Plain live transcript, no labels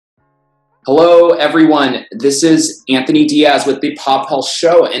Hello, everyone. This is Anthony Diaz with the Pop Health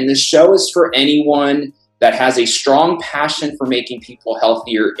Show, and this show is for anyone that has a strong passion for making people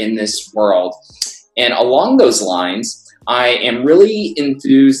healthier in this world. And along those lines, I am really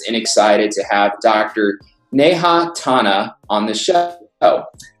enthused and excited to have Dr. Neha Tanna on the show.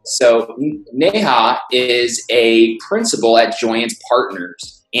 So, Neha is a principal at Joyance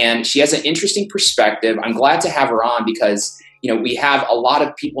Partners, and she has an interesting perspective. I'm glad to have her on because we have a lot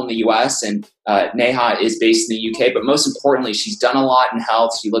of people in the U.S. and Neha is based in the U.K., but most importantly, she's done a lot in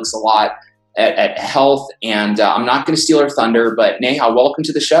health. She looks a lot at health, and I'm not going to steal her thunder, but Neha, welcome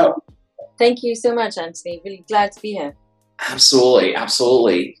to the show. Thank you so much, Anthony. Really glad to be here. Absolutely,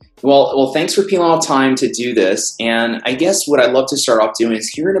 absolutely. Well, thanks for peeling out time to do this. And I guess what I'd love to start off doing is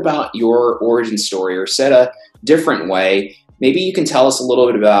hearing about your origin story, or said a different way. Maybe you can tell us a little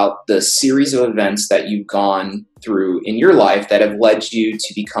bit about the series of events that you've gone through in your life that have led you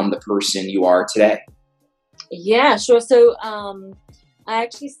to become the person you are today. Yeah, sure. So I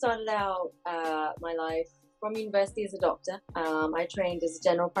actually started out my life from university as a doctor. I trained as a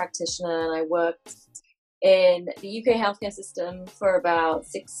general practitioner and I worked in the UK healthcare system for about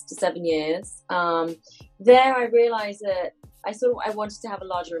 6 to 7 years. There I realized that I wanted to have a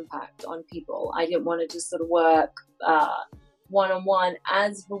larger impact on people. I didn't want to just sort of work one-on-one,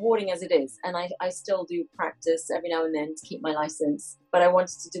 as rewarding as it is, and I still do practice every now and then to keep my license, but I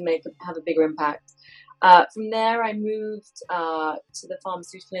wanted to have a bigger impact. From there I moved to the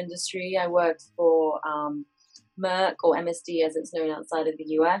pharmaceutical industry. I worked for Merck, or MSD as it's known outside of the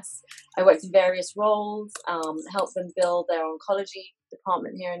US. I worked in various roles, helped them build their oncology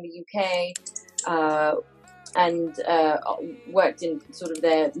department here in the UK, and worked in sort of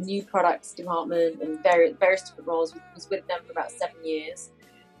their new products department and various different roles. Was with them for about 7 years,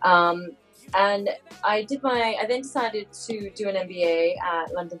 and I then decided to do an MBA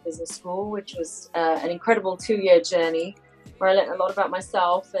at London Business School, which was an incredible 2-year journey where I learned a lot about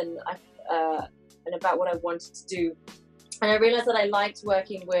myself and about what I wanted to do. And I realized that I liked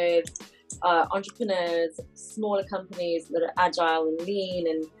working with entrepreneurs, smaller companies that are agile and lean,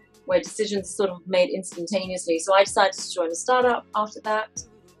 and where decisions are sort of made instantaneously. So I decided to join a startup after that.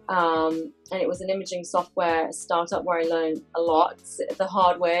 And it was an imaging software startup where I learned a lot the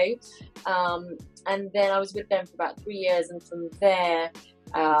hard way. And then I was with them for about 3 years. And from there,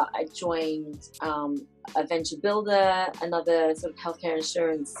 I joined a venture builder, another sort of healthcare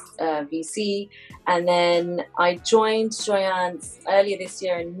insurance VC. And then I joined Joyance earlier this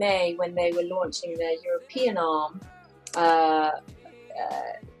year in May when they were launching their European arm,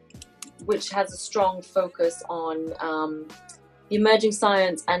 which has a strong focus on the emerging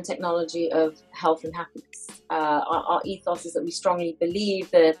science and technology of health and happiness. Our ethos is that we strongly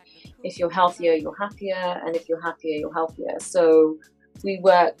believe that if you're healthier, you're happier, and if you're happier, you're healthier. So we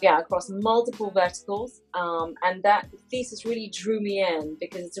work across multiple verticals, and that thesis really drew me in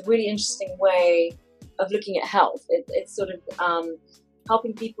because it's a really interesting way of looking at health. It's sort of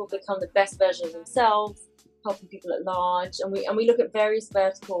helping people become the best version of themselves, helping people at large, and we look at various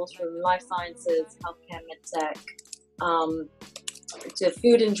verticals from life sciences, healthcare, medtech, to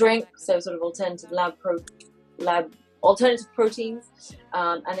food and drink, so sort of alternative alternative proteins,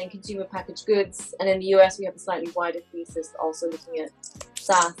 and then consumer packaged goods. And in the US, we have a slightly wider thesis, also looking at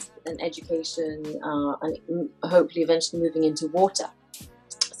SaaS and education, and hopefully eventually moving into water.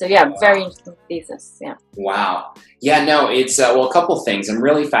 So very interesting thesis. Yeah. Wow. Yeah. No. It's a couple of things. I'm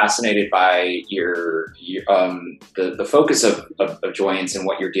really fascinated by the focus of Joyance and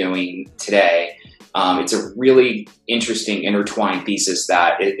what you're doing today. It's a really interesting intertwined thesis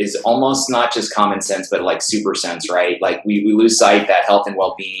that is almost not just common sense, but like super sense, right? Like we lose sight that health and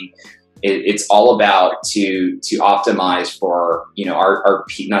well-being, it's all about to optimize for our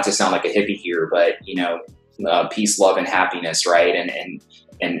not to sound like a hippie here, but peace, love, and happiness, right? And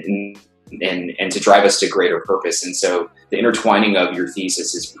to drive us to greater purpose. And so the intertwining of your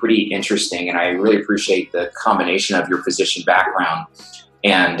thesis is pretty interesting. And I really appreciate the combination of your physician background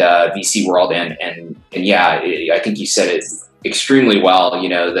and VC world. And I think you said it extremely well.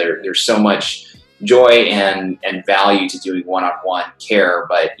 There's so much joy and value to doing one-on-one care.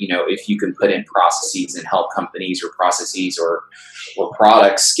 But, if you can put in processes and help companies or processes or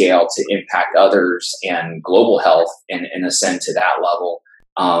products scale to impact others and global health and ascend to that level,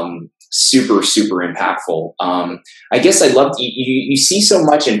 super, super impactful. I guess I'd love to, you see so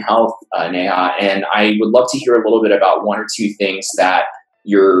much in health, Neha, and I would love to hear a little bit about one or two things that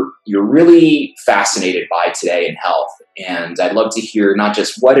you're really fascinated by today in health. And I'd love to hear not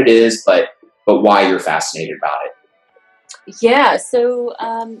just what it is, but why you're fascinated about it. Yeah. So,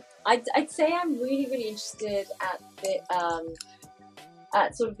 I'd say I'm really, really interested at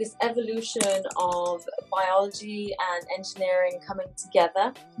at sort of this evolution of biology and engineering coming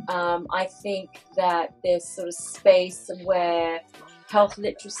together. I think that there's sort of space where health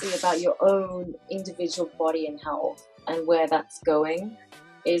literacy about your own individual body and health and where that's going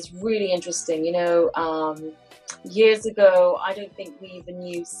is really interesting. Years ago, I don't think we even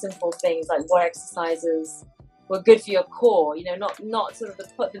knew simple things like what exercises were good for your core, not sort of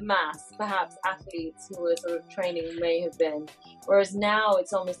the mass, perhaps athletes who were sort of training may have been. Whereas now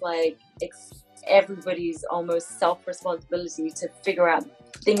it's almost like it's everybody's almost self-responsibility to figure out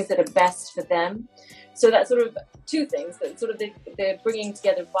things that are best for them. So that's sort of two things, that sort of they're bringing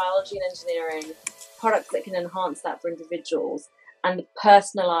together biology and engineering, products that can enhance that for individuals, and the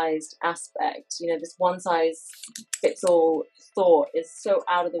personalized aspect. This one-size-fits-all thought is so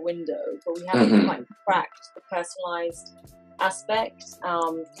out of the window, but we haven't quite cracked the personalized aspect.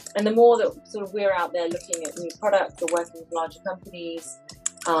 And the more that sort of we're out there looking at new products or working with larger companies,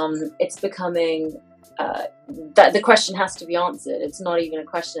 it's becoming that the question has to be answered. It's not even a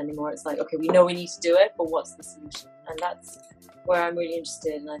question anymore. It's like, okay, we know we need to do it, but what's the solution? And that's where I'm really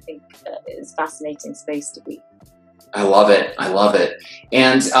interested, and I think it's a fascinating space to be. I love it.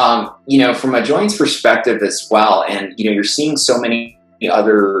 And, from a Joyance perspective as well, and, you're seeing so many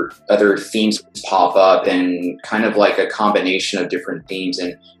other themes pop up, and kind of like a combination of different themes,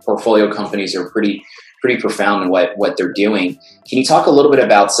 and portfolio companies are pretty profound in what they're doing. Can you talk a little bit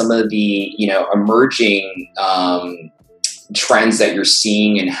about some of the, emerging trends that you're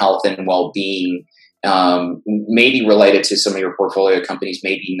seeing in health and well-being, maybe related to some of your portfolio companies,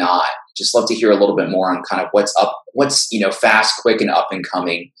 maybe not? Just love to hear a little bit more on kind of what's fast, quick, and up and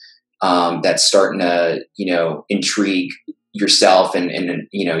coming, that's starting to, intrigue yourself and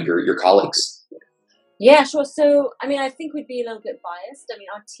your colleagues. Yeah, sure. So, I think we'd be a little bit biased.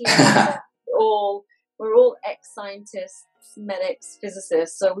 Our team we're all ex-scientists, medics,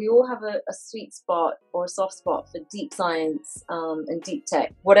 physicists. So we all have a sweet spot or a soft spot for deep science and deep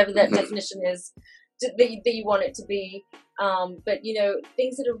tech, whatever that definition is that you want it to be. But,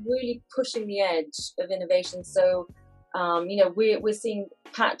 things that are really pushing the edge of innovation. So, we're seeing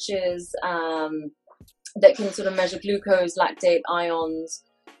patches that can sort of measure glucose, lactate, ions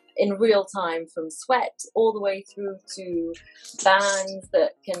in real time, from sweat all the way through to bands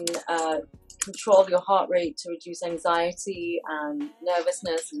that can control your heart rate to reduce anxiety and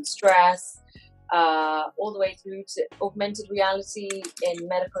nervousness and stress, all the way through to augmented reality in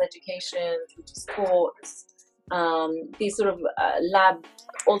medical education, through to sports. These sort of lab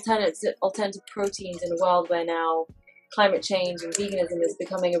alternative proteins in a world where now climate change and veganism is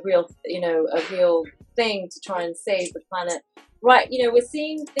becoming a real thing to try and save the planet. Right, we're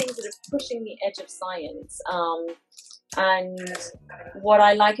seeing things that are pushing the edge of science. And what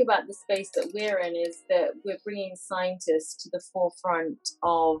I like about the space that we're in is that we're bringing scientists to the forefront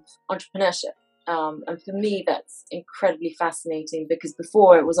of entrepreneurship. And for me, that's incredibly fascinating, because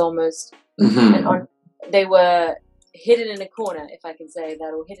before it was almost they were hidden in a corner, if I can say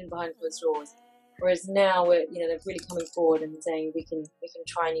that, or hidden behind closed doors. Whereas now they're really coming forward and saying we can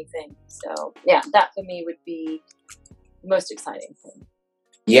try new things. So yeah, that for me would be the most exciting thing.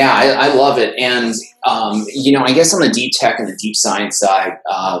 Yeah, I love it. And, I guess on the deep tech and the deep science side,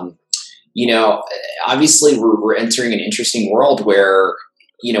 obviously we're entering an interesting world where,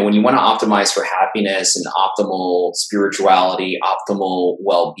 when you want to optimize for happiness and optimal spirituality, optimal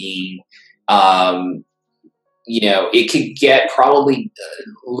well-being, it could get probably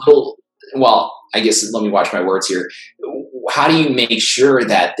a little, well, I guess let me watch my words here. How do you make sure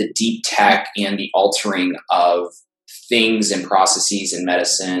that the deep tech and the altering of things and processes and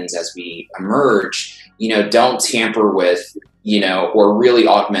medicines as we emerge, don't tamper with, or really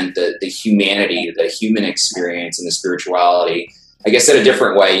augment the humanity, the human experience and the spirituality? I guess in a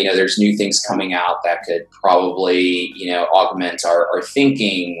different way, there's new things coming out that could probably, augment our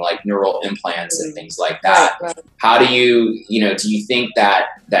thinking, like neural implants and things like that. Right. How do you, do you think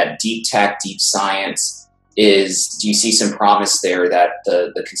that deep tech, deep science do you see some promise there that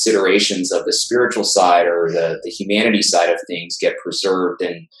the considerations of the spiritual side or the humanity side of things get preserved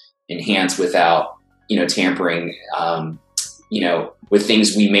and enhanced without, tampering, with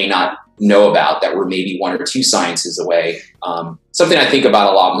things we may not know about that we're maybe one or two sciences away? Something I think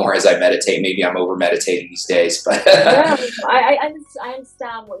about a lot more as I meditate. Maybe I'm over meditating these days, but yeah, I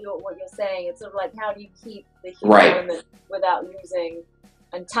understand what you're saying. It's sort of like, how do you keep the human element without losing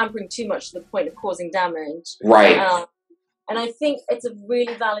and tampering too much to the point of causing damage? Right. And I think it's a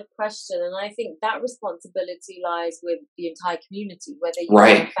really valid question, and I think that responsibility lies with the entire community, whether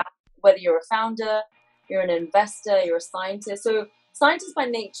you're a founder, you're an investor, you're a scientist. So scientists by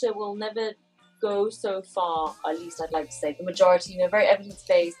nature will never go so far, at least I'd like to say. The majority, very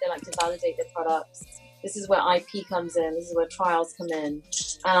evidence-based. They like to validate their products. This is where IP comes in. This is where trials come in.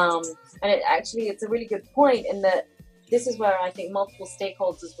 And it's a really good point in that this is where I think multiple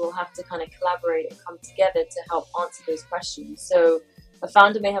stakeholders will have to kind of collaborate and come together to help answer those questions. So a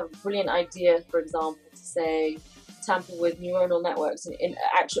founder may have a brilliant idea, for example, to say, tamper with neuronal networks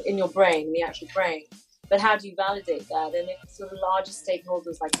in your brain, in the actual brain. But how do you validate that? And if sort of larger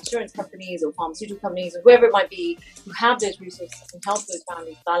stakeholders like insurance companies or pharmaceutical companies or whoever it might be who have those resources and help those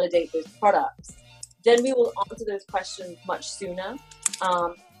founders validate those products, then we will answer those questions much sooner.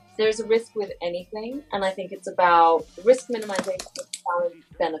 There's a risk with anything, and I think it's about risk minimization with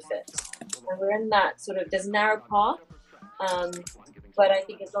benefit. And we're in that sort of, there's a narrow path, but I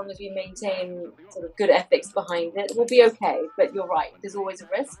think as long as we maintain sort of good ethics behind it, we'll be okay. But you're right, there's always a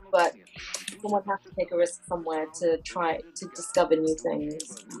risk, but someone has to take a risk somewhere to try to discover new things.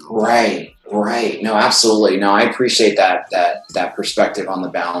 Right. No, absolutely. No, I appreciate that perspective on the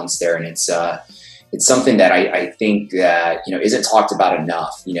balance there, and it's something that I think that isn't talked about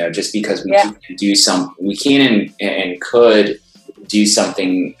enough. Just because we can do we can and could do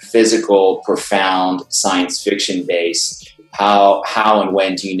something physical, profound, science fiction based. How and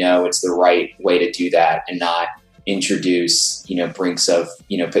when do you know it's the right way to do that and not introduce brinks of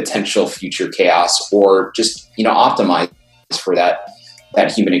potential future chaos, or just optimize for that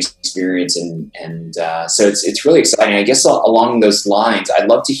human experience, and so it's really exciting. I guess along those lines, I'd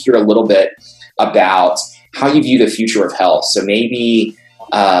love to hear a little bit about how you view the future of health. So maybe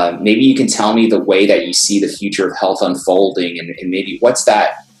you can tell me the way that you see the future of health unfolding, and maybe what's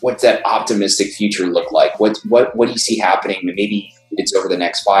that optimistic future look like? What do you see happening? Maybe it's over the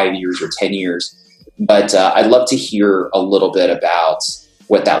next 5 years or 10 years, but I'd love to hear a little bit about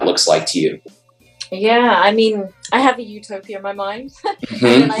what that looks like to you. Yeah, I mean, I have a utopia in my mind, and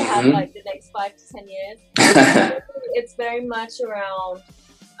then I have like the next 5 to 10 years. It's very much around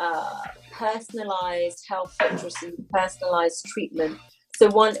personalized health literacy, personalized treatment. So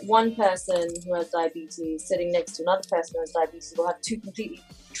one person who has diabetes sitting next to another person who has diabetes will have two completely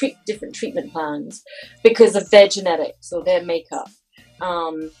different treatment plans because of their genetics or their makeup.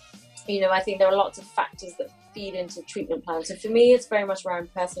 I think there are lots of factors that feed into treatment plans. So for me, it's very much around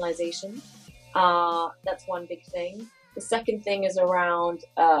personalization. That's one big thing. The second thing is around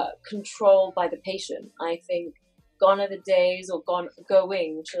control by the patient. I think gone are the days, or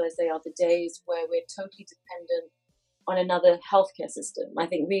going, should I say, are the days where we're totally dependent on another healthcare system. I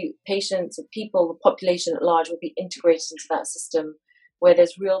think we, patients or people, the population at large, will be integrated into that system where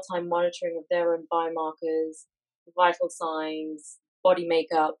there's real-time monitoring of their own biomarkers, vital signs, body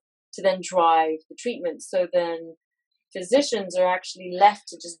makeup, to then drive the treatment. So then physicians are actually left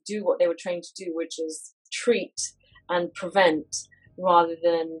to just do what they were trained to do, which is treat and prevent, rather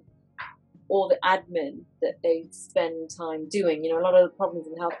than all the admin that they spend time doing. A lot of the problems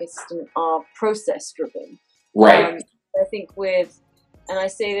in the healthcare system are process-driven. Right. I think and I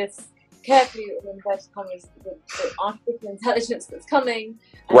say this carefully, in inverted commas, the artificial intelligence that's coming,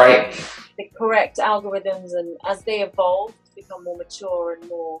 right, the correct algorithms, and as they evolve to become more mature and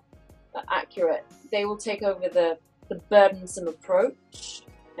more accurate, they will take over the burdensome approach,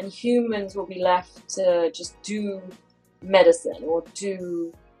 and humans will be left to just do medicine or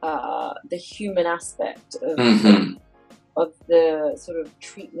do the human aspect of the sort of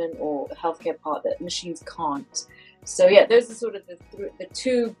treatment or healthcare part that machines can't. So yeah, those are sort of the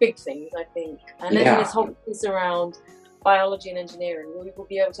two big things, I think. And then this whole piece around biology and engineering, where we will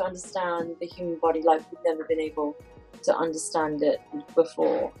be able to understand the human body like we've never been able to understand it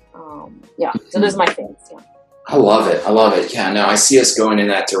before. So those are my things. Yeah. I love it. Yeah, no, I see us going in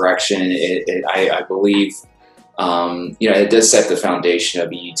that direction. I believe, it does set the foundation of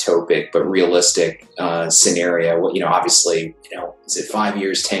a utopic but realistic scenario. Obviously, is it 5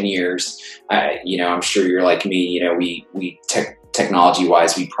 years, 10 years? I'm sure you're like me. We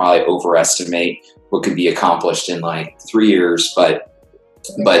technology-wise, we probably overestimate what could be accomplished in like 3 years, but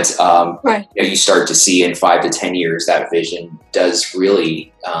right. You start to see in 5 to 10 years that vision does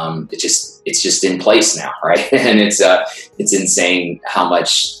really it's just in place now, right? And it's insane how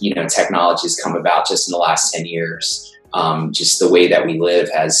much technology has come about just in the last 10 years. Just the way that we live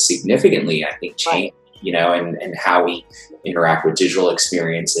has significantly, I think, changed. And how we interact with digital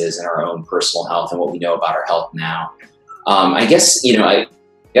experiences and our own personal health and what we know about our health now. I guess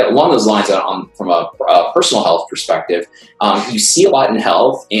along those lines, from a personal health perspective, you see a lot in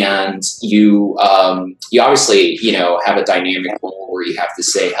health, and you obviously have a dynamic role where you have to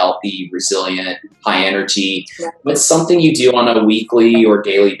stay healthy, resilient, high energy. But something you do on a weekly or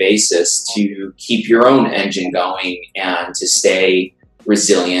daily basis to keep your own engine going and to stay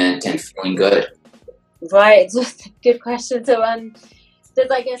resilient and feeling good? Right, good question. So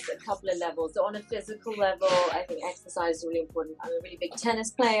there's, I guess, a couple of levels. So on a physical level, I think exercise is really important. I'm a really big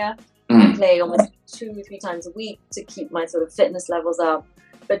tennis player. I play almost 2-3 times a week to keep my sort of fitness levels up.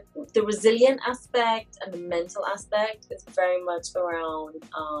 But the resilient aspect and the mental aspect is very much around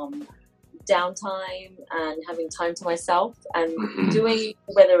downtime and having time to myself and doing,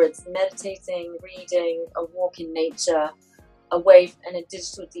 whether it's meditating, reading, a walk in nature, away and a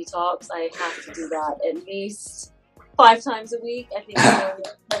digital detox. I have to do that at least 5 times a week. I think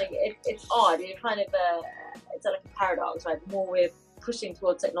it's odd. You're kind of it's like a paradox, right? The more we're pushing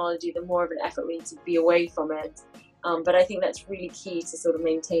towards technology, the more of an effort we need to be away from it. But I think that's really key to sort of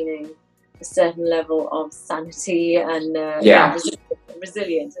maintaining a certain level of sanity and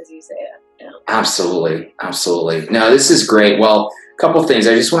resilience, as you say. Yeah. Absolutely. No, this is great. Well, a couple things.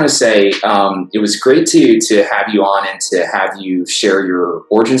 I just want to say it was great to have you on and to have you share your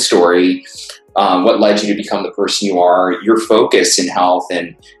origin story, what led you to become the person you are, your focus in health,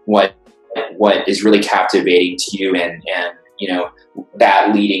 and what is really captivating to you, and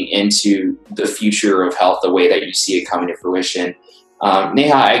that leading into the future of health, the way that you see it coming to fruition.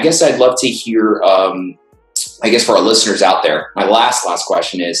 Neha, I guess I'd love to hear, I guess for our listeners out there, my last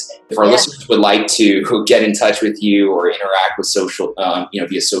question is, if our listeners would like to get in touch with you or interact with social,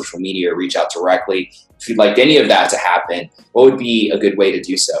 via social media, or reach out directly, if you'd like any of that to happen, what would be a good way to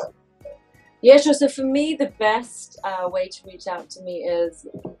do so? Yeah, sure. So for me, the best way to reach out to me is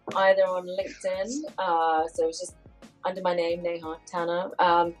either on LinkedIn, so it's just under my name, Neha Tanna,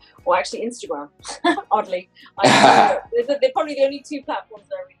 or actually Instagram, oddly. They're probably the only 2 platforms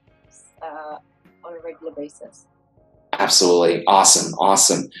that I use on a regular basis. Absolutely.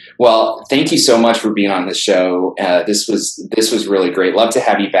 Awesome. Well, thank you so much for being on the show. This was really great. Love to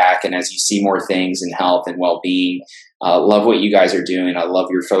have you back. And as you see more things in health and well-being, love what you guys are doing. I love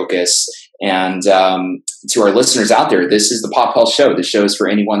your focus. And to our listeners out there, this is the Pop Health Show. The show is for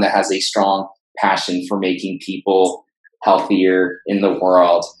anyone that has a strong passion for making people healthier in the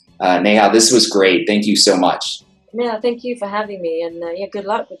world. Neha, this was great. Thank you so much. Yeah, thank you for having me. And good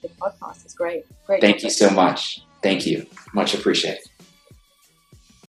luck with the podcast. It's great. Thank you so much. Thank you. Much appreciated.